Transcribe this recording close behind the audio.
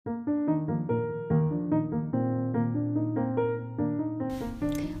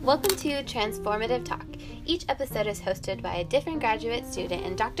Welcome to Transformative Talk. Each episode is hosted by a different graduate student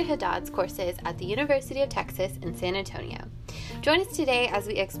in Dr. Haddad's courses at the University of Texas in San Antonio. Join us today as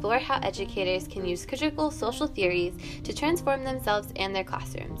we explore how educators can use critical social theories to transform themselves and their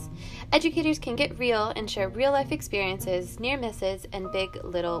classrooms. Educators can get real and share real-life experiences, near misses, and big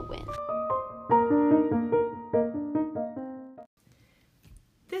little wins.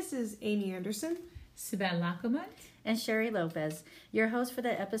 This is Amy Anderson, Sibel Lacomont, and Sherry Lopez, your host for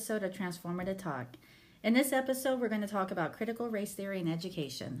the episode of Transformative Talk. In this episode, we're going to talk about critical race theory in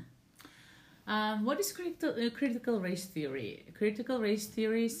education. What is critical race theory? Critical race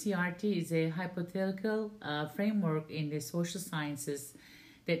theory, CRT, is a hypothetical framework in the social sciences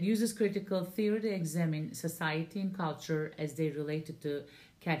that uses critical theory to examine society and culture as they relate to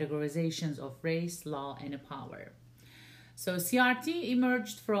categorizations of race, law, and power. So CRT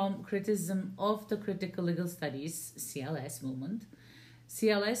emerged from criticism of the critical legal studies, CLS movement.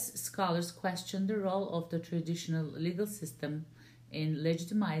 CLS scholars questioned the role of the traditional legal system in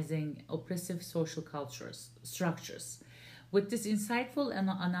legitimizing oppressive social structures. With this insightful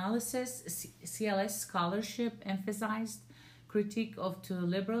analysis, CLS scholarship emphasized critique of the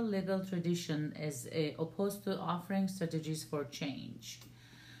liberal legal tradition as opposed to offering strategies for change.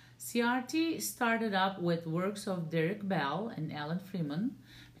 CRT started up with works of Derek Bell and Alan Freeman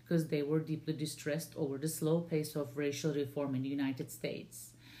because they were deeply distressed over the slow pace of racial reform in the United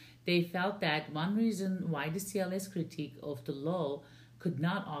States. They felt that one reason why the CLS critique of the law could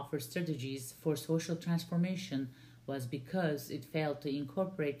not offer strategies for social transformation was because it failed to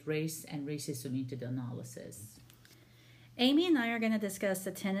incorporate race and racism into the analysis. Amy and I are going to discuss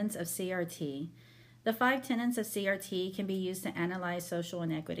the tenets of CRT. The 5 tenets of CRT can be used to analyze social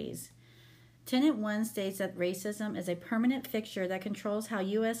inequities. Tenet 1 states that racism is a permanent fixture that controls how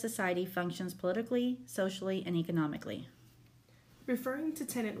U.S. society functions politically, socially, and economically. Referring to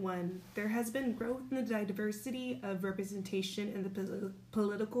Tenet 1, there has been growth in the diversity of representation in the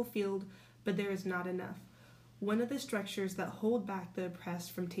political field, but there is not enough. One of the structures that hold back the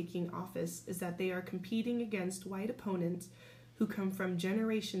oppressed from taking office is that they are competing against white opponents who come from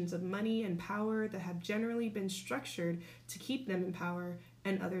generations of money and power that have generally been structured to keep them in power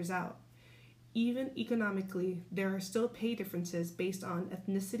and others out. Even economically, there are still pay differences based on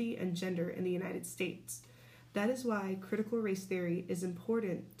ethnicity and gender in the United States. That is why critical race theory is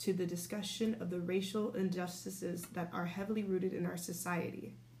important to the discussion of the racial injustices that are heavily rooted in our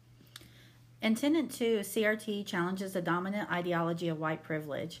society. In Tenet 2, CRT challenges the dominant ideology of white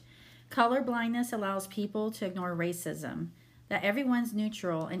privilege. Colorblindness allows people to ignore racism, that everyone's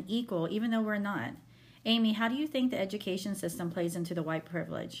neutral and equal even though we're not. Amy, how do you think the education system plays into the white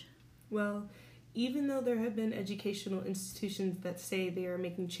privilege? Well, even though there have been educational institutions that say they are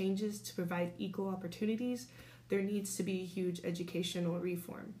making changes to provide equal opportunities, there needs to be huge educational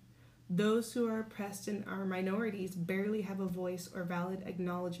reform. Those who are oppressed and are minorities barely have a voice or valid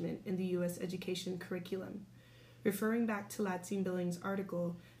acknowledgement in the U.S. education curriculum. Referring back to Latson-Billings'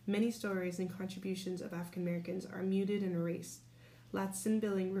 article, many stories and contributions of African Americans are muted and erased.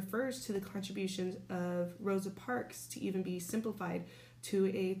 Latson-Billings refers to the contributions of Rosa Parks to even be simplified to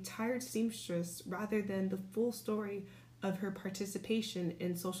a tired seamstress rather than the full story of her participation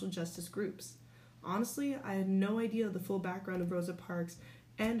in social justice groups. Honestly, I had no idea the full background of Rosa Parks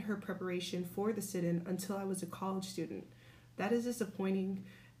and her preparation for the sit-in until I was a college student. That is disappointing,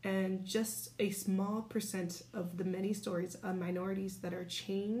 and just a small percent of the many stories of minorities that are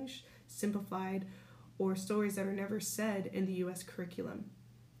changed, simplified, or stories that are never said in the U.S. curriculum.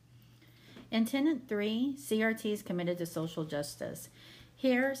 In Tenet 3, CRT is committed to social justice.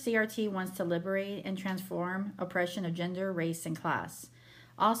 Here, CRT wants to liberate and transform oppression of gender, race, and class.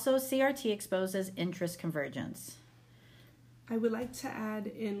 Also, CRT exposes interest convergence. I would like to add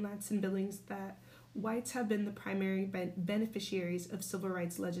in Latson-Billings that whites have been the primary beneficiaries of civil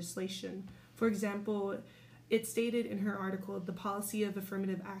rights legislation. For example, it stated in her article, the policy of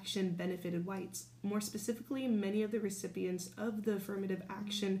affirmative action benefited whites. More specifically, many of the recipients of the affirmative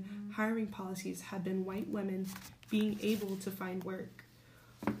action hiring policies have been white women being able to find work.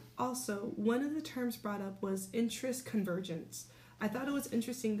 Also, one of the terms brought up was interest convergence. I thought it was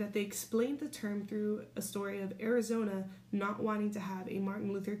interesting that they explained the term through a story of Arizona not wanting to have a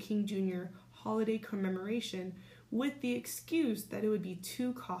Martin Luther King Jr. holiday commemoration with the excuse that it would be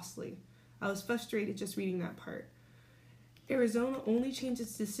too costly. I was frustrated just reading that part. Arizona only changed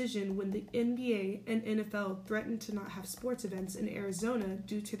its decision when the NBA and NFL threatened to not have sports events in Arizona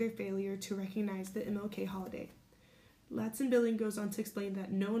due to their failure to recognize the MLK holiday. Latson-Billings goes on to explain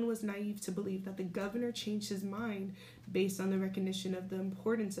that no one was naive to believe that the governor changed his mind based on the recognition of the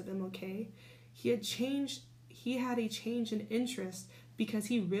importance of MLK. He had a change in interest because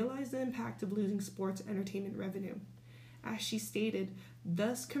he realized the impact of losing sports entertainment revenue. As she stated,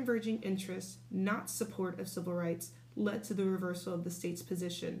 thus converging interests, not support of civil rights, led to the reversal of the state's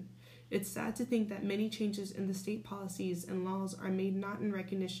position. It's sad to think that many changes in the state policies and laws are made not in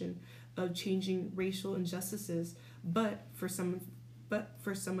recognition of changing racial injustices, but for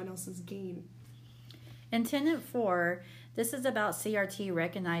someone else's gain. In Tenet 4, this is about CRT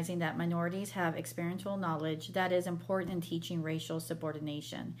recognizing that minorities have experiential knowledge that is important in teaching racial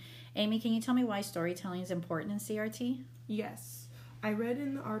subordination. Amy, can you tell me why storytelling is important in CRT? Yes. I read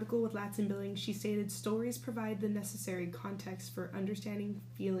in the article with Latson Billings, she stated stories provide the necessary context for understanding,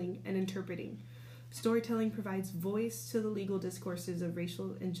 feeling, and interpreting. Storytelling provides voice to the legal discourses of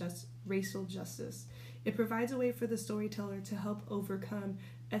racial justice. It provides a way for the storyteller to help overcome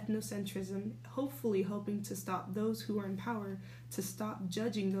ethnocentrism, hopefully helping to stop those who are in power to stop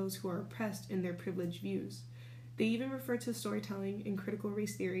judging those who are oppressed in their privileged views. They even refer to storytelling in critical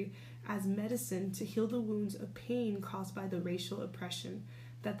race theory as medicine to heal the wounds of pain caused by the racial oppression,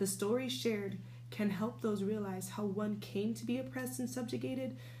 that the stories shared can help those realize how one came to be oppressed and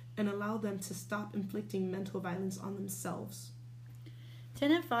subjugated and allow them to stop inflicting mental violence on themselves.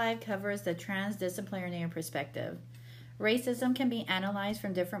 Tenet 5 covers the transdisciplinary perspective. Racism can be analyzed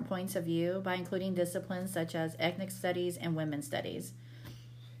from different points of view by including disciplines such as ethnic studies and women's studies.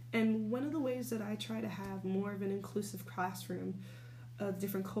 And one of the ways that I try to have more of an inclusive classroom of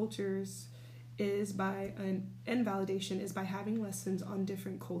different cultures is and validation is by having lessons on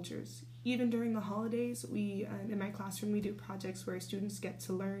different cultures. Even during the holidays, in my classroom, we do projects where students get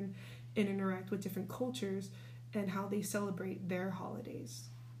to learn and interact with different cultures and how they celebrate their holidays.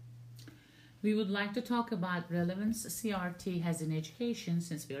 We would like to talk about relevance CRT has in education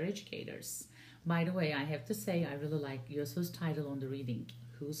since we are educators. By the way, I have to say I really like Yoso's title on the reading,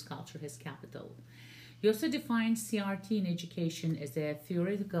 Whose Culture Has Capital. Yoso defines CRT in education as a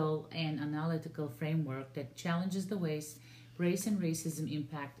theoretical and analytical framework that challenges the ways race and racism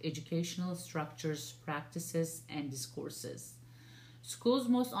impact educational structures, practices, and discourses. Schools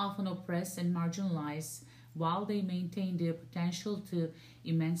most often oppress and marginalize while they maintain their potential to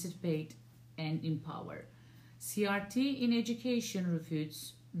emancipate and empower. CRT in education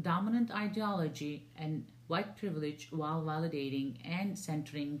refutes dominant ideology and white privilege while validating and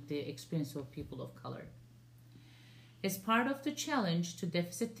centering the experience of people of color. As part of the challenge to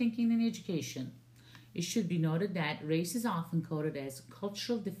deficit thinking in education, it should be noted that race is often coded as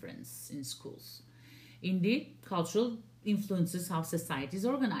cultural difference in schools. Indeed, cultural influences how society is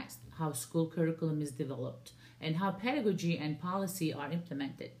organized, how school curriculum is developed, and how pedagogy and policy are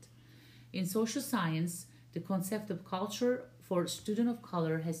implemented. In social science, the concept of culture for student of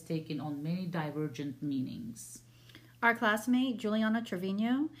color has taken on many divergent meanings. Our classmate, Juliana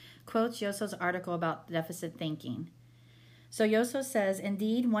Trevino, quotes Yoso's article about deficit thinking. So Yoso says,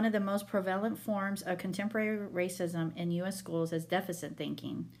 indeed, one of the most prevalent forms of contemporary racism in U.S. schools is deficit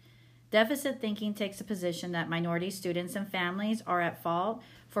thinking. Deficit thinking takes the position that minority students and families are at fault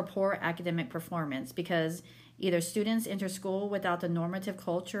for poor academic performance because either students enter school without the normative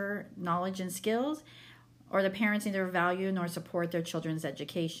culture, knowledge, and skills, or the parents neither value nor support their children's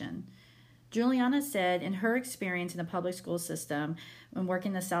education. Juliana said in her experience in the public school system, when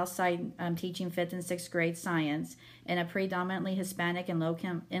working the South Side teaching 5th and 6th grade science in a predominantly Hispanic and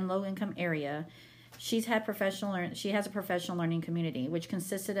low-income area, she has a professional learning community, which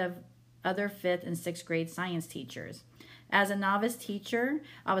consisted of other 5th and 6th grade science teachers. As a novice teacher,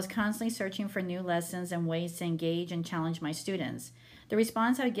 I was constantly searching for new lessons and ways to engage and challenge my students. The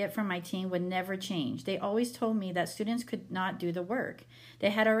response I would get from my team would never change. They always told me that students could not do the work.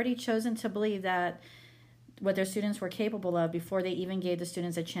 They had already chosen to believe that what their students were capable of before they even gave the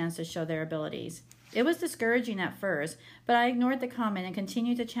students a chance to show their abilities. It was discouraging at first, but I ignored the comment and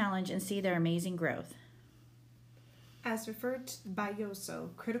continued to challenge and see their amazing growth. As referred to by Yoso,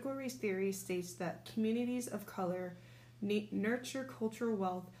 critical race theory states that communities of color nurture cultural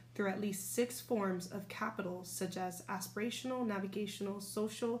wealth through at least 6 forms of capital, such as aspirational, navigational,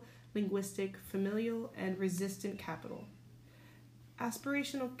 social, linguistic, familial, and resistant capital.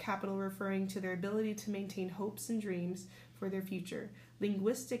 Aspirational capital referring to their ability to maintain hopes and dreams for their future.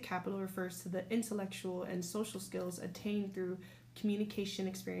 Linguistic capital refers to the intellectual and social skills attained through communication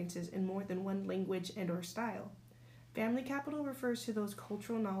experiences in more than one language and/or style. Family capital refers to those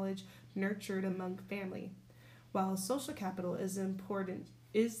cultural knowledge nurtured among family, while social capital is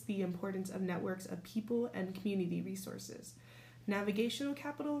the importance of networks of people and community resources. Navigational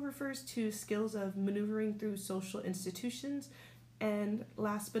capital refers to skills of maneuvering through social institutions, and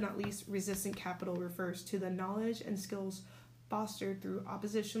last but not least, resistant capital refers to the knowledge and skills fostered through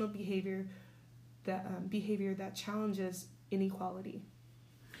oppositional behavior that challenges inequality.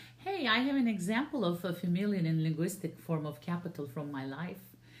 Hey, I have an example of a familiar and linguistic form of capital from my life.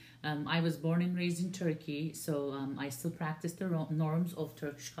 I was born and raised in Turkey, so I still practice the norms of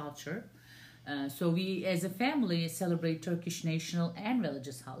Turkish culture. So we, as a family, celebrate Turkish national and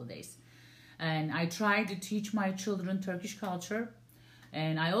religious holidays. And I try to teach my children Turkish culture.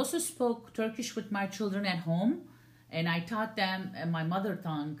 And I also spoke Turkish with my children at home, and I taught them my mother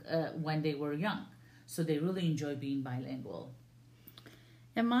tongue when they were young. So they really enjoy being bilingual.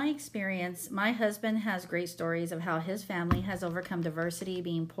 In my experience, my husband has great stories of how his family has overcome diversity,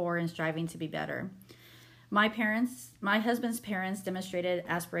 being poor, and striving to be better. My husband's parents demonstrated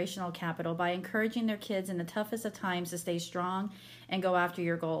aspirational capital by encouraging their kids in the toughest of times to stay strong and go after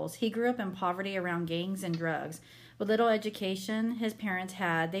your goals. He grew up in poverty around gangs and drugs. With little education his parents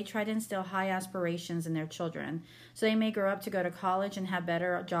had, they tried to instill high aspirations in their children so they may grow up to go to college and have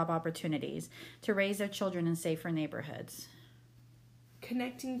better job opportunities, to raise their children in safer neighborhoods.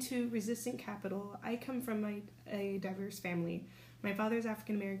 Connecting to resistant capital, I come from a diverse family. My father is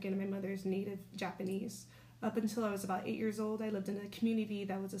African American and my mother is native Japanese. Up until I was about 8 years old, I lived in a community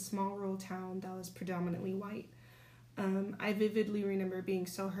that was a small rural town that was predominantly white. I vividly remember being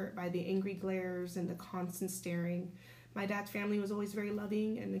so hurt by the angry glares and the constant staring. My dad's family was always very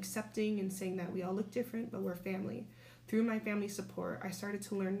loving and accepting and saying that we all look different, but we're family. Through my family's support, I started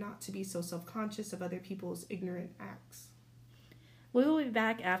to learn not to be so self-conscious of other people's ignorant acts. We will be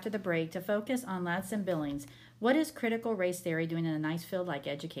back after the break to focus on Ladson Billings. What is critical race theory doing in a nice field like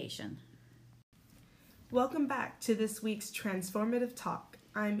education? Welcome back to this week's Transformative Talk.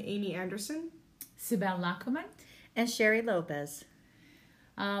 I'm Amy Anderson. Sibel Lacomant. And Sherry Lopez.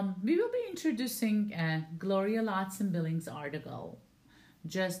 We will be introducing Gloria Ladson Billings' article.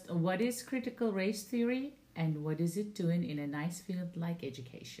 Just what is critical race theory and what is it doing in a nice field like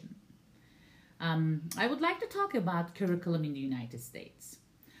education? I would like to talk about curriculum in the United States.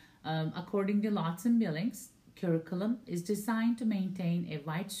 According to Ladson Billings, curriculum is designed to maintain a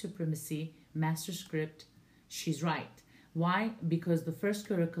white supremacy master script. She's right. Why? Because the first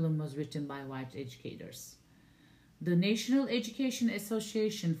curriculum was written by white educators. The National Education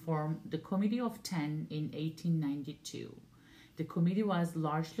Association formed the Committee of 10 in 1892. The committee was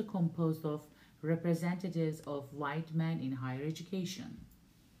largely composed of representatives of white men in higher education.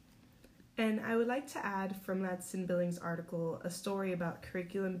 And I would like to add from Ladson Billings' article a story about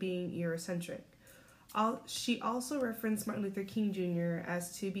curriculum being Eurocentric. She also referenced Martin Luther King Jr.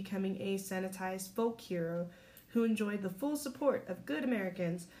 as to becoming a sanitized folk hero who enjoyed the full support of good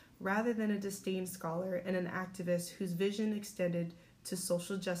Americans rather than a disdained scholar and an activist whose vision extended to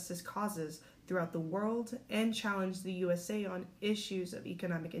social justice causes throughout the world and challenged the USA on issues of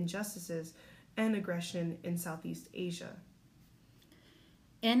economic injustices and aggression in Southeast Asia.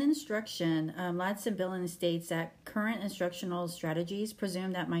 In instruction, Ladson Billings states that current instructional strategies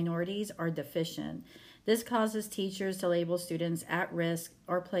presume that minorities are deficient. This causes teachers to label students at risk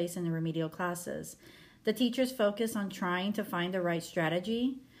or place in the remedial classes. The teachers focus on trying to find the right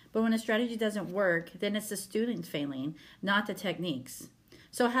strategy, but when a strategy doesn't work, then it's the student failing, not the techniques.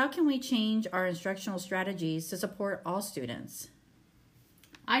 So how can we change our instructional strategies to support all students?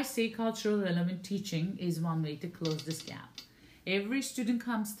 I say cultural relevant teaching is one way to close this gap. Every student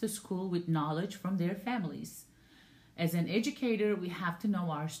comes to school with knowledge from their families. As an educator, we have to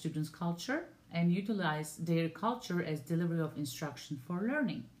know our students' culture and utilize their culture as delivery of instruction for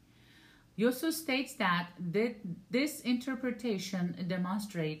learning. He also states that this interpretation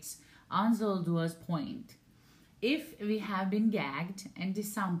demonstrates Anzaldua's point. If we have been gagged and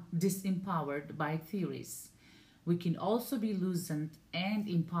disempowered by theories, we can also be loosened and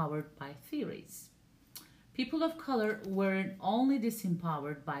empowered by theories. People of color weren't only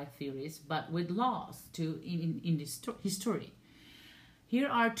disempowered by theories, but with laws too in this history. Here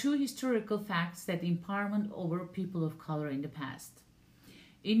are two historical facts that empowerment over people of color in the past.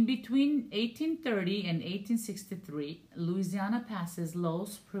 In between 1830 and 1863, Louisiana passes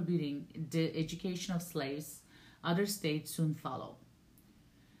laws prohibiting the education of slaves. Other states soon follow.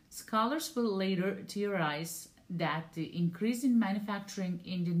 Scholars will later theorize that the increase in manufacturing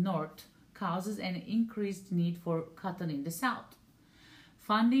in the North causes an increased need for cotton in the South.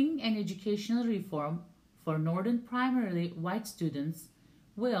 Funding and educational reform for Northern primarily white students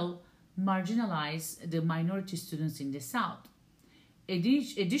will marginalize the minority students in the South.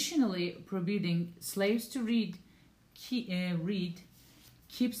 Additionally, prohibiting slaves to read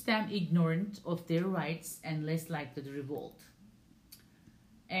keeps them ignorant of their rights and less likely to revolt.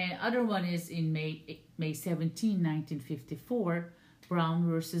 And other one is in May 17, 1954, Brown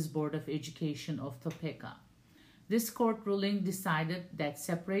versus Board of Education of Topeka. This court ruling decided that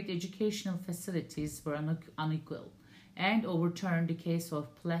separate educational facilities were unequal and overturned the case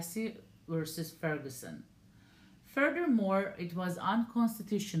of Plessy versus Ferguson. Furthermore, it was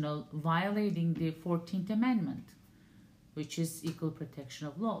unconstitutional, violating the 14th Amendment, which is equal protection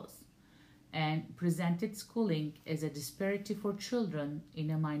of laws, and presented schooling as a disparity for children in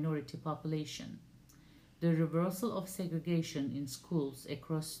a minority population. The reversal of segregation in schools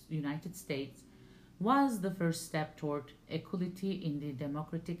across the United States was the first step toward equality in the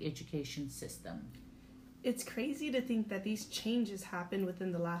democratic education system. It's crazy to think that these changes happened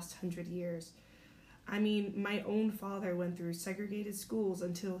within the last 100 years. I mean, my own father went through segregated schools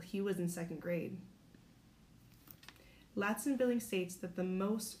until he was in second grade. Ladson-Billings states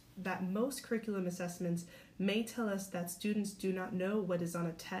that most curriculum assessments may tell us that students do not know what is on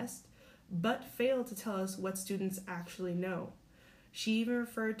a test, but fail to tell us what students actually know. She even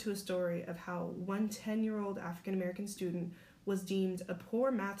referred to a story of how one 10-year-old African-American student was deemed a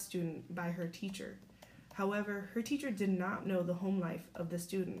poor math student by her teacher. However, her teacher did not know the home life of the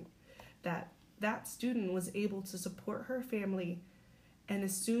student, that student was able to support her family and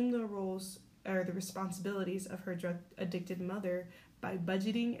assume the roles or the responsibilities of her drug-addicted mother by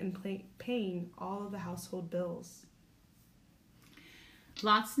budgeting and paying all of the household bills.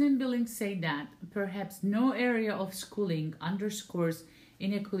 Ladson and Billings say that perhaps no area of schooling underscores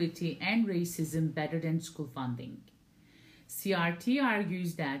inequality and racism better than school funding. CRT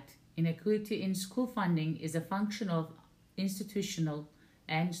argues that inequality in school funding is a function of institutional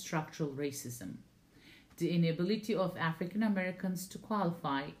and structural racism. The inability of African Americans to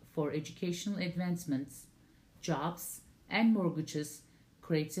qualify for educational advancements, jobs, and mortgages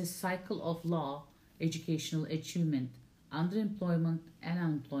creates a cycle of low educational achievement, underemployment and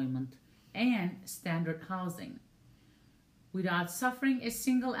unemployment, and standard housing. Without suffering a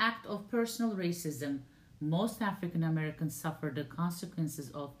single act of personal racism, most African Americans suffer the consequences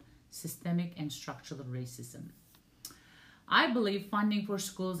of systemic and structural racism. I believe funding for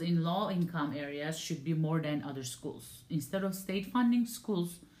schools in low-income areas should be more than other schools. Instead of state funding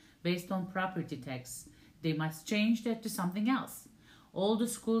schools based on property tax, they must change that to something else. All the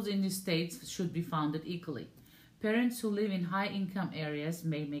schools in the states should be funded equally. Parents who live in high-income areas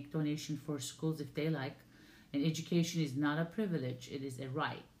may make donations for schools if they like, and education is not a privilege, it is a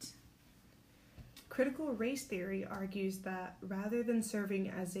right. Critical race theory argues that rather than serving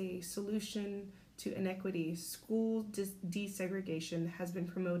as a solution to inequity, school desegregation has been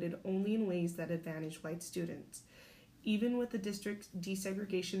promoted only in ways that advantage white students. Even with the district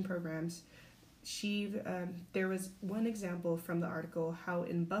desegregation programs, there was one example from the article how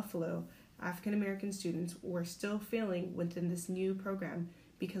in Buffalo, African American students were still failing within this new program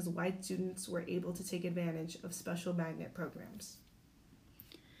because white students were able to take advantage of special magnet programs.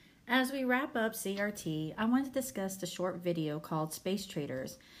 As we wrap up CRT, I want to discuss the short video called Space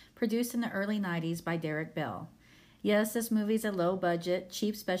Traders, produced in the early 90s by Derek Bell. Yes, this movie is a low-budget,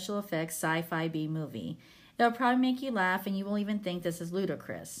 cheap special effects sci-fi B movie. It'll probably make you laugh and you will even think this is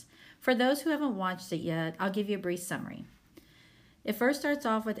ludicrous. For those who haven't watched it yet, I'll give you a brief summary. It first starts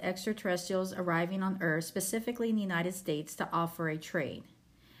off with extraterrestrials arriving on Earth, specifically in the United States, to offer a trade.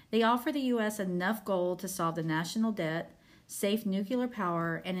 They offer the U.S. enough gold to solve the national debt, safe nuclear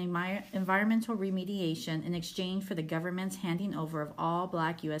power, and environmental remediation in exchange for the government's handing over of all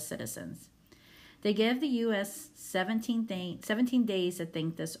black U.S. citizens. They give the U.S. 17 days to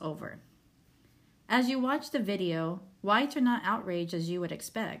think this over. As you watch the video, whites are not outraged as you would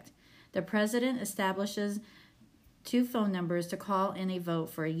expect. The president establishes 2 phone numbers to call in a vote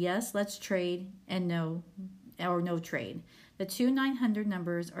for a yes, let's trade, and no, or no trade. The 2 900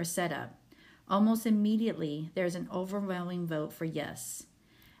 numbers are set up. Almost immediately, there's an overwhelming vote for yes.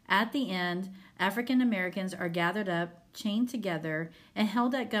 At the end, African Americans are gathered up, chained together, and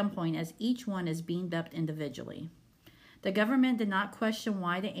held at gunpoint as each one is beamed up individually. The government did not question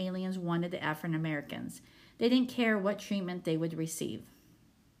why the aliens wanted the African Americans. They didn't care what treatment they would receive.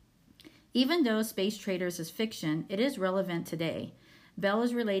 Even though Space Traders is fiction, it is relevant today. Bell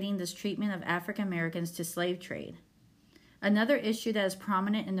is relating this treatment of African Americans to slave trade. Another issue that is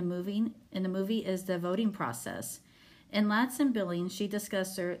prominent in the movie is the voting process. In Ladson-Billings, she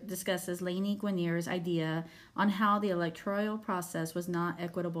discusses Lani Guinier's idea on how the electoral process was not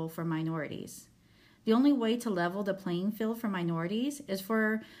equitable for minorities. The only way to level the playing field for minorities is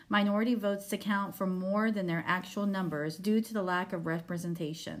for minority votes to count for more than their actual numbers due to the lack of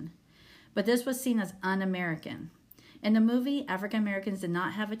representation. But this was seen as un-American. In the movie, African Americans did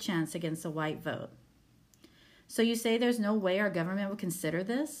not have a chance against the white vote. So you say there's no way our government would consider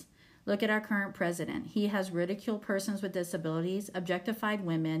this? Look at our current president. He has ridiculed persons with disabilities, objectified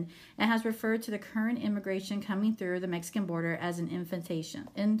women, and has referred to the current immigration coming through the Mexican border as an infestation,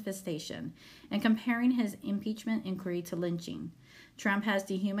 and comparing his impeachment inquiry to lynching. Trump has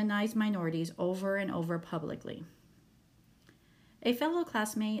dehumanized minorities over and over publicly. A fellow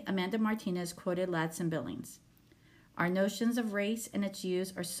classmate, Amanda Martinez, quoted Ladson Billings. Our notions of race and its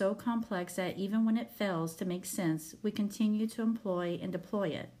use are so complex that even when it fails to make sense, we continue to employ and deploy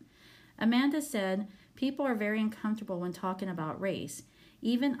it. Amanda said, people are very uncomfortable when talking about race.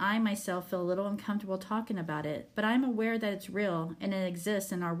 Even I myself feel a little uncomfortable talking about it, but I'm aware that it's real and it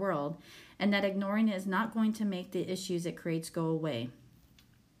exists in our world, and that ignoring it is not going to make the issues it creates go away.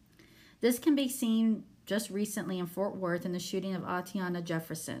 This can be seen just recently in Fort Worth in the shooting of Atiana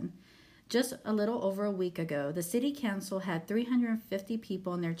Jefferson. Just a little over a week ago, the city council had 350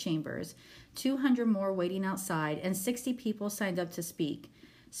 people in their chambers, 200 more waiting outside, and 60 people signed up to speak.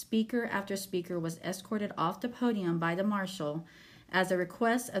 Speaker after speaker was escorted off the podium by the marshal as a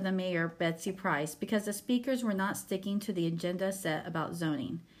request of the mayor, Betsy Price, because the speakers were not sticking to the agenda set about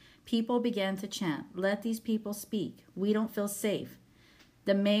zoning. People began to chant, "Let these people speak. We don't feel safe."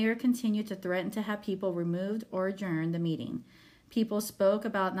 The mayor continued to threaten to have people removed or adjourn the meeting. People spoke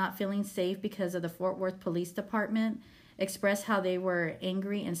about not feeling safe because of the Fort Worth Police Department, expressed how they were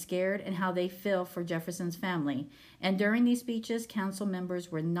angry and scared, and how they feel for Jefferson's family. And during these speeches, council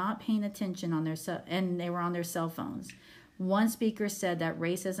members were not paying attention and they were on their cell phones. One speaker said that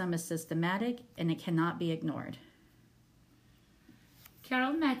racism is systematic and it cannot be ignored.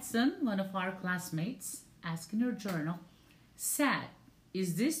 Carol Matson, one of our classmates, asked in her journal, "Sad,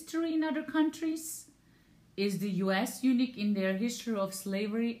 is this true in other countries? Is the U.S. unique in their history of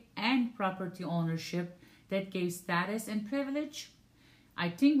slavery and property ownership that gave status and privilege? I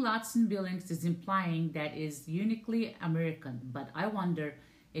think Ladson Billings is implying that is uniquely American, but I wonder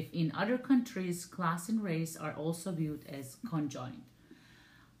if in other countries class and race are also viewed as conjoined."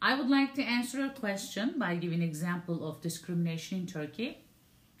 I would like to answer a question by giving an example of discrimination in Turkey.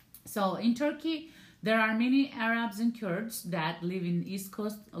 So in Turkey, there are many Arabs and Kurds that live in the East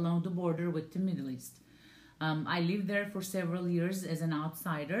Coast along the border with the Middle East. I lived there for several years as an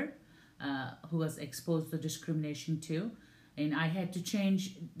outsider who was exposed to discrimination too. And I had to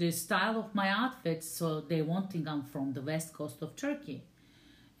change the style of my outfits so they won't think I'm from the west coast of Turkey.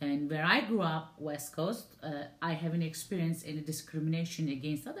 And where I grew up, west coast, I haven't experienced any discrimination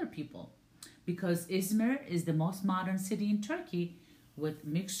against other people because Izmir is the most modern city in Turkey with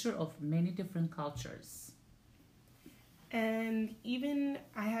mixture of many different cultures. And even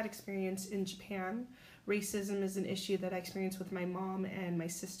I had experience in Japan. Racism is an issue that I experienced with my mom and my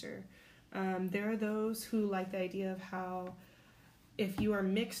sister. There are those who like the idea of how if you are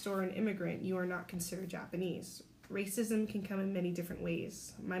mixed or an immigrant, you are not considered Japanese. Racism can come in many different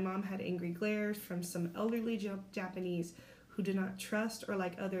ways. My mom had angry glares from some elderly Japanese who did not trust or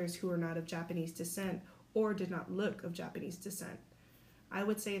like others who were not of Japanese descent or did not look of Japanese descent. I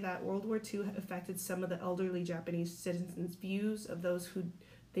would say that World War II affected some of the elderly Japanese citizens' views of those who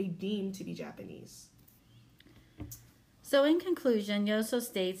they deemed to be Japanese. So in conclusion, Yoso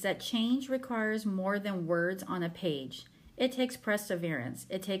states that change requires more than words on a page. It takes perseverance,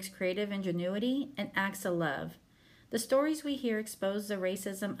 it takes creative ingenuity, and acts of love. The stories we hear expose the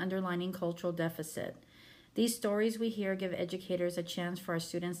racism underlining cultural deficit. These stories we hear give educators a chance for our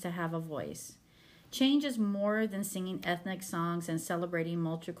students to have a voice. Change is more than singing ethnic songs and celebrating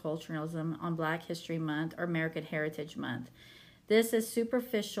multiculturalism on Black History Month or American Heritage Month. This is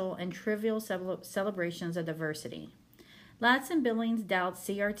superficial and trivial celebrations of diversity. Ladson Billings doubts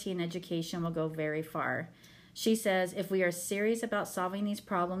CRT in education will go very far. She says, if we are serious about solving these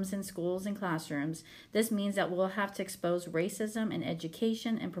problems in schools and classrooms, this means that we'll have to expose racism in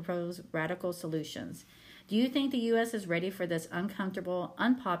education and propose radical solutions. Do you think the U.S. is ready for this uncomfortable,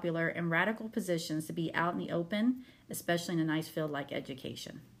 unpopular, and radical positions to be out in the open, especially in a nice field like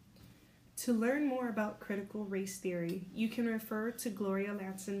education? To learn more about critical race theory, you can refer to Gloria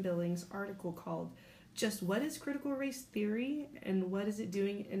Ladson Billings' article called "Just What is Critical Race Theory and What is It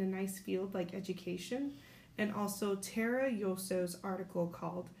Doing in a Nice Field Like Education?" and also Tara Yoso's article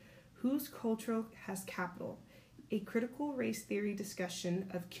called "Whose Culture Has Capital? A Critical Race Theory Discussion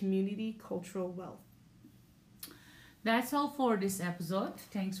of Community Cultural Wealth." That's all for this episode.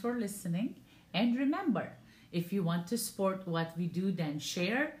 Thanks for listening. And remember, if you want to support what we do, then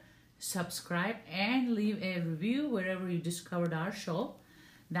share, subscribe, and leave a review wherever you discovered our show.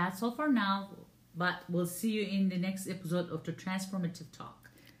 That's all for now, but we'll see you in the next episode of the Transformative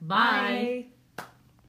Talk. Bye. Bye.